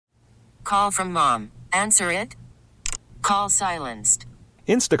call from mom. Answer it. Call silenced.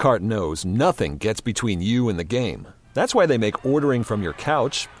 Instacart knows nothing gets between you and the game. That's why they make ordering from your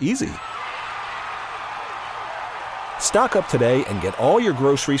couch easy. Stock up today and get all your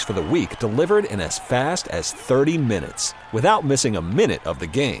groceries for the week delivered in as fast as 30 minutes without missing a minute of the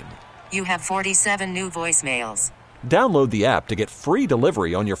game. You have 47 new voicemails. Download the app to get free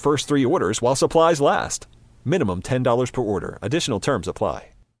delivery on your first 3 orders while supplies last. Minimum $10 per order. Additional terms apply.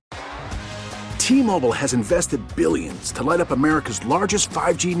 T-Mobile has invested billions to light up America's largest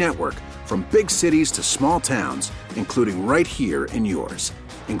 5G network, from big cities to small towns, including right here in yours.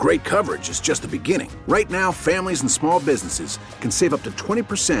 And great coverage is just the beginning. Right now, families and small businesses can save up to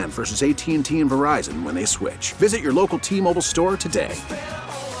 20% versus AT&T and Verizon when they switch. Visit your local T-Mobile store today.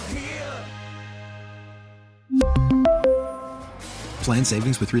 Plan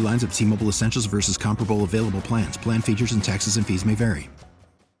savings with 3 lines of T-Mobile Essentials versus comparable available plans. Plan features and taxes and fees may vary.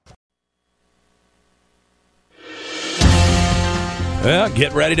 Well,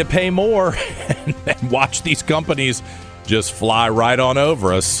 get ready to pay more and watch these companies just fly right on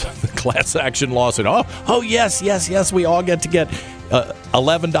over us. The class action lawsuit. Oh, yes. We all get to get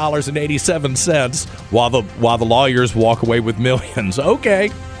 $11.87 while the lawyers walk away with millions.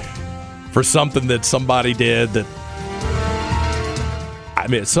 Okay, for something that somebody did that. I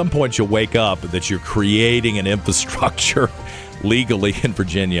mean, at some point you'll wake up that you're creating an infrastructure legally in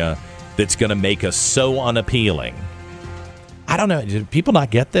Virginia that's going to make us so unappealing. I don't know. Did people not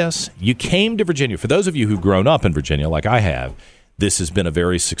get this? You came to Virginia. For those of you who've grown up in Virginia, like I have, this has been a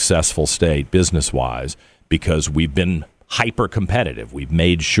very successful state business-wise because we've been hyper-competitive. We've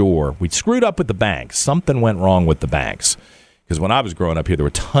made sure. We screwed up with the banks. Something went wrong with the banks. Because when I was growing up here, there were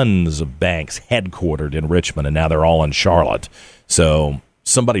tons of banks headquartered in Richmond, and now they're all in Charlotte. So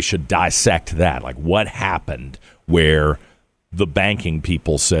somebody should dissect that. Like, what happened where the banking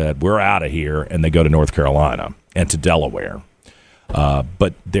people said, we're out of here, and they go to North Carolina and to Delaware.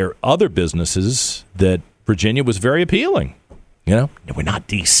 But there are other businesses that Virginia was very appealing. You know, we're not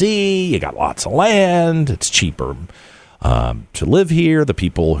D.C., you got lots of land, it's cheaper to live here. The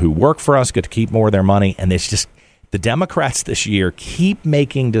people who work for us get to keep more of their money. And it's just the Democrats this year keep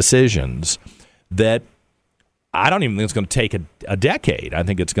making decisions that I don't even think it's going to take a decade. I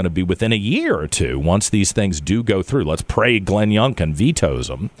think it's going to be within a year or two once these things do go through. Let's pray Glenn Youngkin vetoes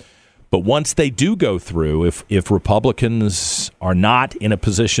them. But once they do go through, if Republicans are not in a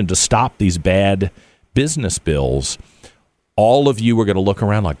position to stop these bad business bills, all of you are going to look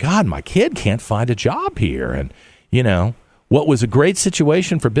around like, God, my kid can't find a job here. And, you know, what was a great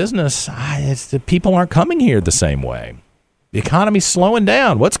situation for business, it's that people aren't coming here the same way. The economy's slowing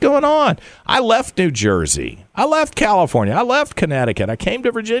down. What's going on? I left New Jersey. I left California. I left Connecticut. I came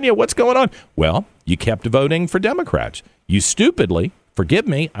to Virginia. What's going on? Well, you kept voting for Democrats. You stupidly, forgive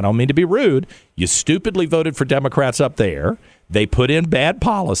me, I don't mean to be rude, you stupidly voted for Democrats up there. They put in bad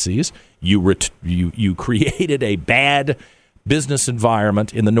policies. You created a bad business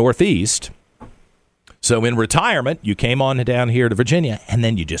environment in the Northeast. So in retirement, you came on down here to Virginia, and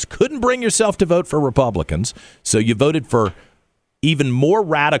then you just couldn't bring yourself to vote for Republicans. So you voted for even more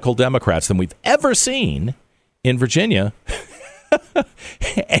radical Democrats than we've ever seen in Virginia.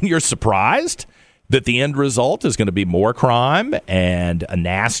 And you're surprised that the end result is going to be more crime and a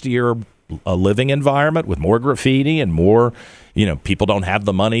nastier living environment with more graffiti and more, people don't have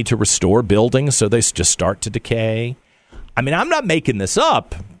the money to restore buildings, so they just start to decay. I mean, I'm not making this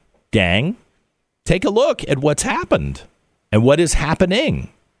up, gang. Take a look at what's happened and what is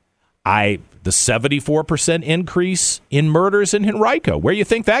happening. The 74% increase in murders in Henrico. Where do you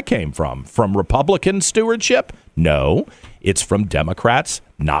think that came from? From Republican stewardship? No, it's from Democrats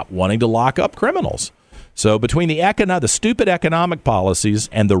not wanting to lock up criminals. So between the stupid economic policies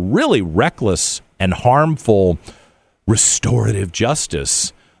and the really reckless and harmful restorative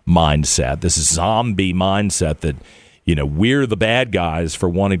justice mindset, this zombie mindset that, we're the bad guys for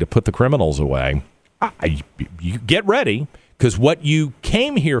wanting to put the criminals away, you get ready, because what you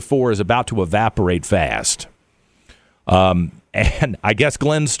came here for is about to evaporate fast. And I guess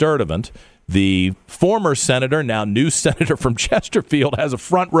Glen Sturtevant, the former senator, now new senator from Chesterfield, has a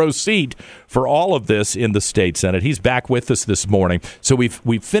front row seat for all of this in the state Senate. He's back with us this morning. So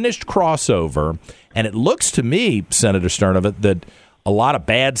we've finished crossover, and it looks to me, Senator Sturtevant, that a lot of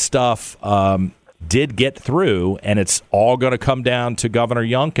bad stuff did get through, and it's all going to come down to Governor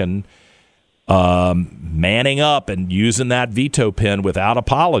Youngkin manning up and using that veto pen without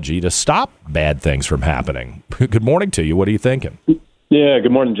apology to stop bad things from happening. Good morning to you. What are you thinking? Yeah,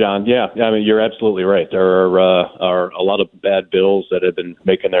 good morning, John. Yeah, I mean, you're absolutely right. There are a lot of bad bills that have been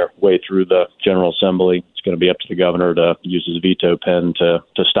making their way through the General Assembly, going to be up to the governor to use his veto pen to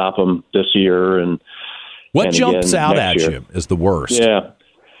stop them this year. And what jumps out at you is the worst?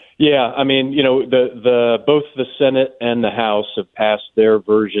 Yeah. I mean, the both the Senate and the House have passed their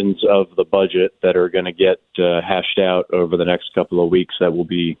versions of the budget that are going to get hashed out over the next couple of weeks. That will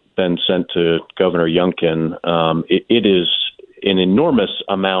be then sent to Governor Youngkin. It is an enormous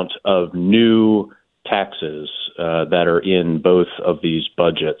amount of new taxes that are in both of these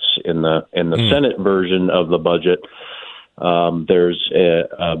budgets. In the Senate version of the budget, there's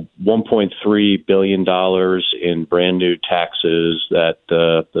 $1.3 billion in brand new taxes that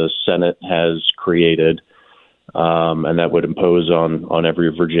the Senate has created, and that would impose on every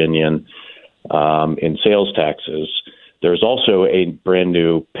Virginian in sales taxes. There's also a brand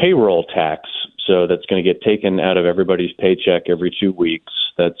new payroll tax, so that's going to get taken out of everybody's paycheck every 2 weeks.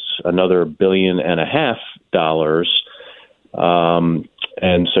 That's another $1.5 billion.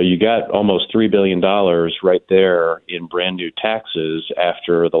 And so you got almost $3 billion right there in brand new taxes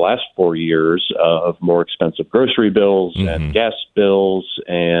after the last 4 years of more expensive grocery bills and gas bills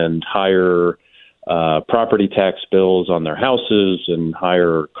and higher property tax bills on their houses and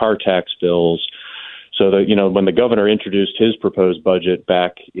higher car tax bills. So that, when the governor introduced his proposed budget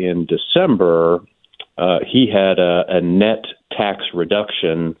back in December, he had a net tax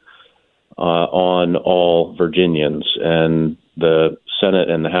reduction on all Virginians, and the Senate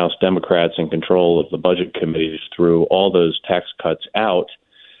and the House Democrats in control of the budget committees threw all those tax cuts out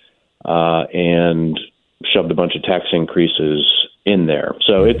and shoved a bunch of tax increases in there.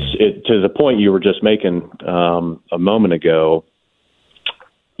 So it's to the point you were just making a moment ago.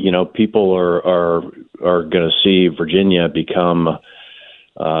 People are going to see Virginia become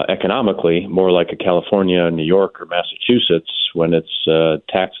economically more like a California, New York, or Massachusetts when it's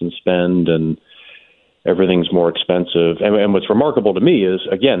tax and spend and everything's more expensive. And what's remarkable to me is,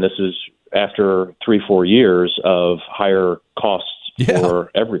 again, this is after 3-4 years of higher costs for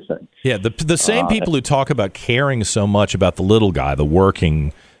everything. Yeah, the same people who talk about caring so much about the little guy, the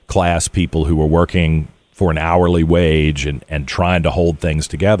working class people who are working for an hourly wage and trying to hold things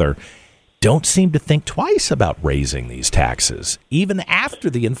together, don't seem to think twice about raising these taxes, even after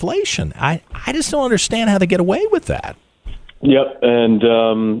the inflation. I just don't understand how they get away with that. Yep, and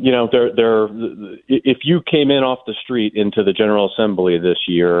if you came in off the street into the General Assembly this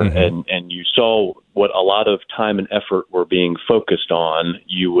year and you saw what a lot of time and effort were being focused on,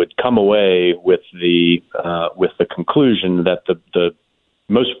 you would come away with the conclusion that the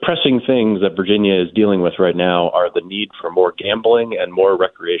most pressing things that Virginia is dealing with right now are the need for more gambling and more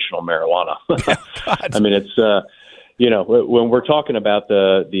recreational marijuana. I mean, it's when we're talking about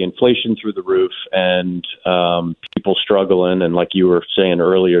the inflation through the roof and people struggling, and like you were saying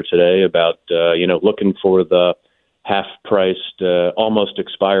earlier today about looking for the half-priced, almost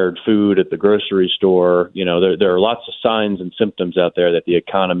expired food at the grocery store, there are lots of signs and symptoms out there that the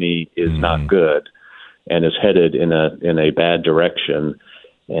economy is not good and is headed in a bad direction.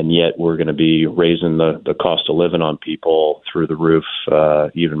 And yet we're going to be raising the cost of living on people through the roof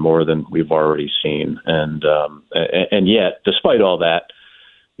even more than we've already seen. And yet, despite all that,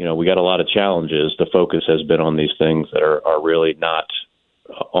 we got a lot of challenges. The focus has been on these things that are really not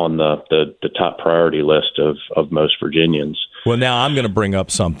on the top priority list of most Virginians. Well, now I'm going to bring up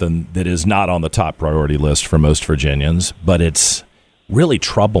something that is not on the top priority list for most Virginians, but it's really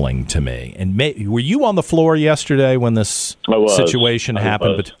troubling to me. And were you on the floor yesterday when this situation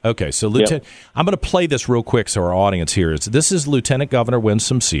happened? But okay, so Lieutenant, I'm going to play this real quick so our audience hears. This is Lieutenant Governor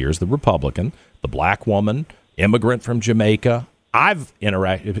Winsome Sears, the Republican, the black woman, immigrant from Jamaica. I've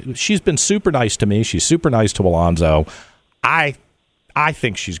interacted. She's been super nice to me. She's super nice to Alonzo. I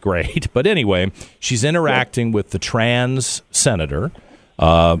think she's great. But anyway, she's interacting with the trans Senator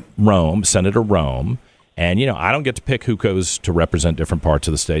Roem, Senator Roem. And, I don't get to pick who goes to represent different parts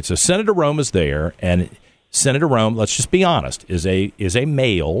of the state. So Senator Roem is there, and Senator Roem, let's just be honest, is a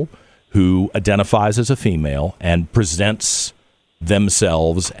male who identifies as a female and presents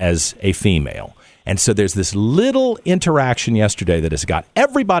themselves as a female. And so there's this little interaction yesterday that has got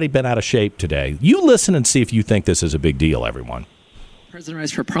everybody bent out of shape today. You listen and see if you think this is a big deal, everyone. President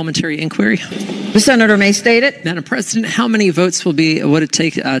rise for parliamentary inquiry. The senator may state it. Madam President, how many votes would it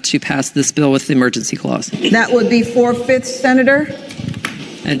take to pass this bill with the emergency clause? That would be 4/5, Senator.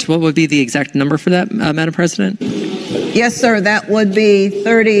 And what would be the exact number for that, Madam President? Yes, sir. That would be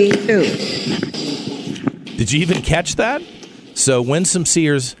 32. Did you even catch that? So Winsome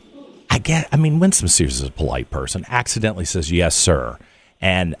Sears, Winsome Sears is a polite person, accidentally says, yes, sir.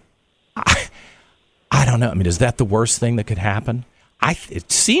 And I don't know. Is that the worst thing that could happen?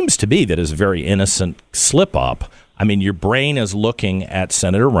 It seems to be that is a very innocent slip-up. Your brain is looking at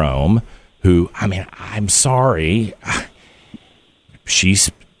Senator Roem, who, I mean, I'm sorry,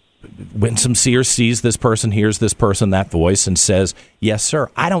 Winsome Sears sees this person, hears this person, that voice, and says, yes, sir.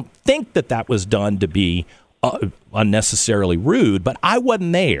 I don't think that was done to be unnecessarily rude, but I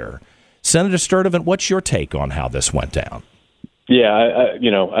wasn't there. Senator Sturtevant, what's your take on how this went down? Yeah,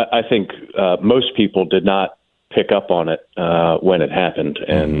 I think most people did not pick up on it when it happened,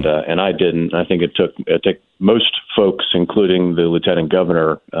 and I didn't. I think it took most folks, including the lieutenant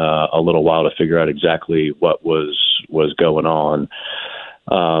governor, a little while to figure out exactly what was going on.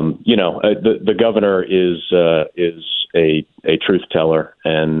 The governor is a truth teller,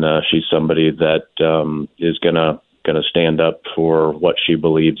 and she's somebody that is gonna stand up for what she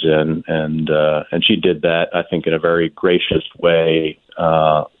believes in, and she did that, I think, in a very gracious way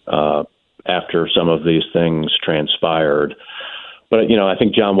after some of these things transpired. But I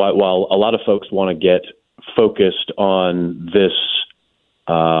think, John, while a lot of folks want to get focused on this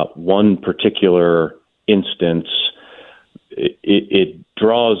one particular instance, it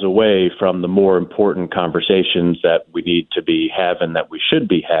draws away from the more important conversations that we need to be having, that we should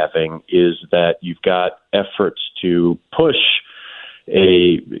be having, is that you've got efforts to push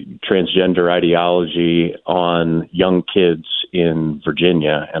a transgender ideology on young kids in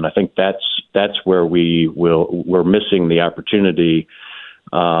Virginia. And I think that's where we're missing the opportunity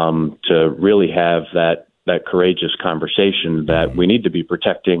to really have that courageous conversation that we need to be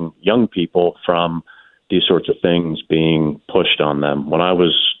protecting young people from these sorts of things being pushed on them. When I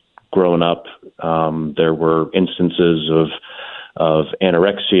was growing up, there were instances of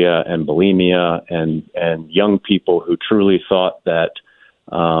anorexia and bulimia and young people who truly thought that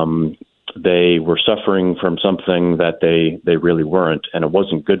they were suffering from something that they really weren't, and it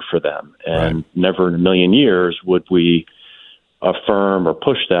wasn't good for them. And right. Never in a million years would we affirm or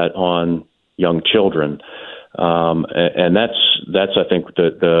push that on young children. And that's I think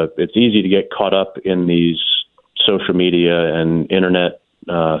it's easy to get caught up in these social media and internet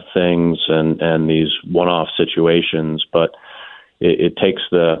things and these one-off situations, but it takes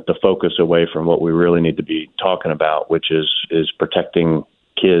the focus away from what we really need to be talking about, which is protecting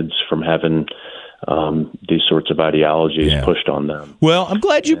kids from having these sorts of ideologies pushed on them. Well, I'm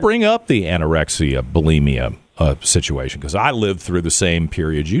glad you bring up the anorexia, bulimia situation, because I lived through the same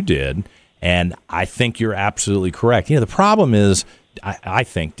period you did. And I think you're absolutely correct. The problem is, I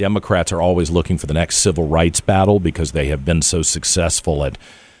think Democrats are always looking for the next civil rights battle because they have been so successful at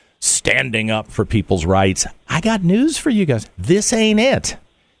standing up for people's rights. I got news for you guys. This ain't it.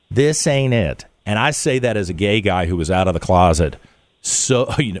 This ain't it. And I say that as a gay guy who was out of the closet.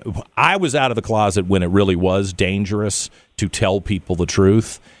 So, I was out of the closet when it really was dangerous to tell people the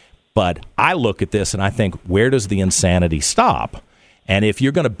truth. But I look at this and I think, where does the insanity stop? And if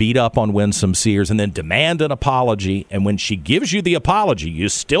you're going to beat up on Winsome Sears and then demand an apology, and when she gives you the apology, you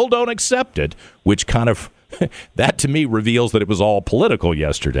still don't accept it, which kind of, that to me reveals that it was all political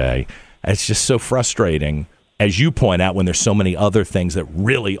yesterday. It's just so frustrating, as you point out, when there's so many other things that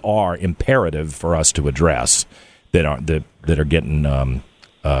really are imperative for us to address that are getting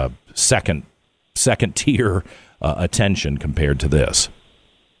second tier attention compared to this.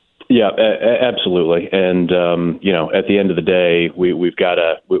 Yeah, absolutely. And, at the end of the day, we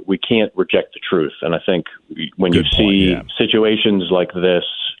can't reject the truth. And I think when you see situations like this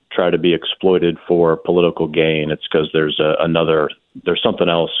try to be exploited for political gain, it's because there's something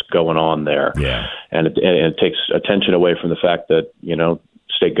else going on there. Yeah. And it takes attention away from the fact that,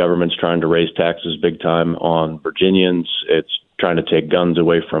 state government's trying to raise taxes big time on Virginians. It's trying to take guns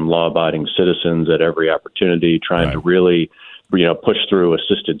away from law-abiding citizens at every opportunity, trying to really push through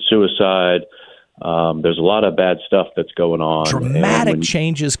assisted suicide. There's a lot of bad stuff that's going on. Dramatic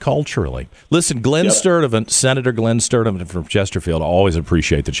changes culturally. Listen, Glen Sturtevant, Senator Glen Sturtevant from Chesterfield, I always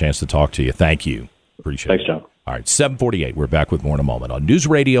appreciate the chance to talk to you. Thank you. Appreciate it. Thanks, John. All right, 7:48. We're back with more in a moment on News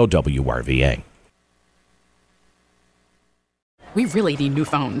Radio WRVA. We really need new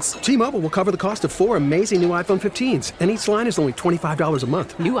phones. T-Mobile will cover the cost of 4 amazing new iPhone 15s, and each line is only $25 a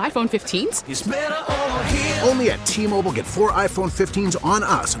month. New iPhone 15s? It's better over here. Only at T-Mobile, get 4 iPhone 15s on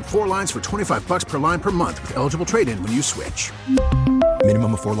us and 4 lines for $25 per line per month with eligible trade-in when you switch.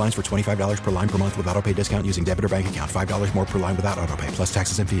 Minimum of 4 lines for $25 per line per month with autopay discount using debit or bank account. $5 more per line without autopay, plus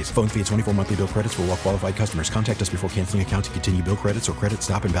taxes and fees. Phone fee at 24 monthly bill credits for well-qualified customers. Contact us before canceling account to continue bill credits or credit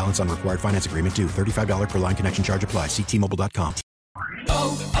stop and balance on required finance agreement due. $35 per line connection charge applies. See T-Mobile.com.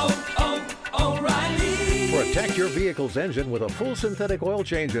 For a Protect your vehicle's engine with a full synthetic oil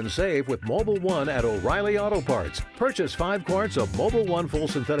change and save with Mobile One at O'Reilly Auto Parts. Purchase 5 quarts of Mobile One full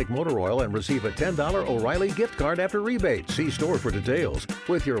synthetic motor oil and receive a $10 O'Reilly gift card after rebate. See store for details.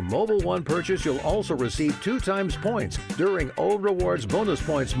 With your Mobile One purchase, you'll also receive 2 times points during Old Rewards Bonus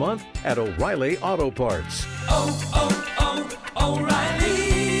Points Month at O'Reilly Auto Parts.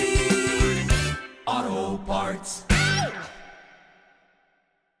 O'Reilly Auto Parts.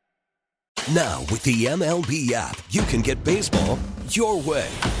 Now, with the MLB app, you can get baseball your way.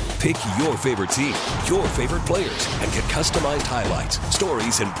 Pick your favorite team, your favorite players, and get customized highlights,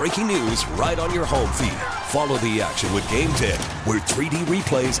 stories, and breaking news right on your home feed. Follow the action with Game Day, where 3D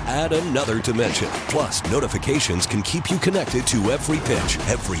replays add another dimension. Plus, notifications can keep you connected to every pitch,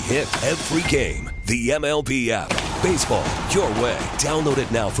 every hit, every game. The MLB app. Baseball your way. Download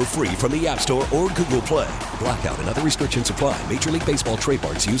it now for free from the App Store or Google Play. Blackout and other restrictions apply. Major League Baseball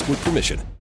trademarks used with permission.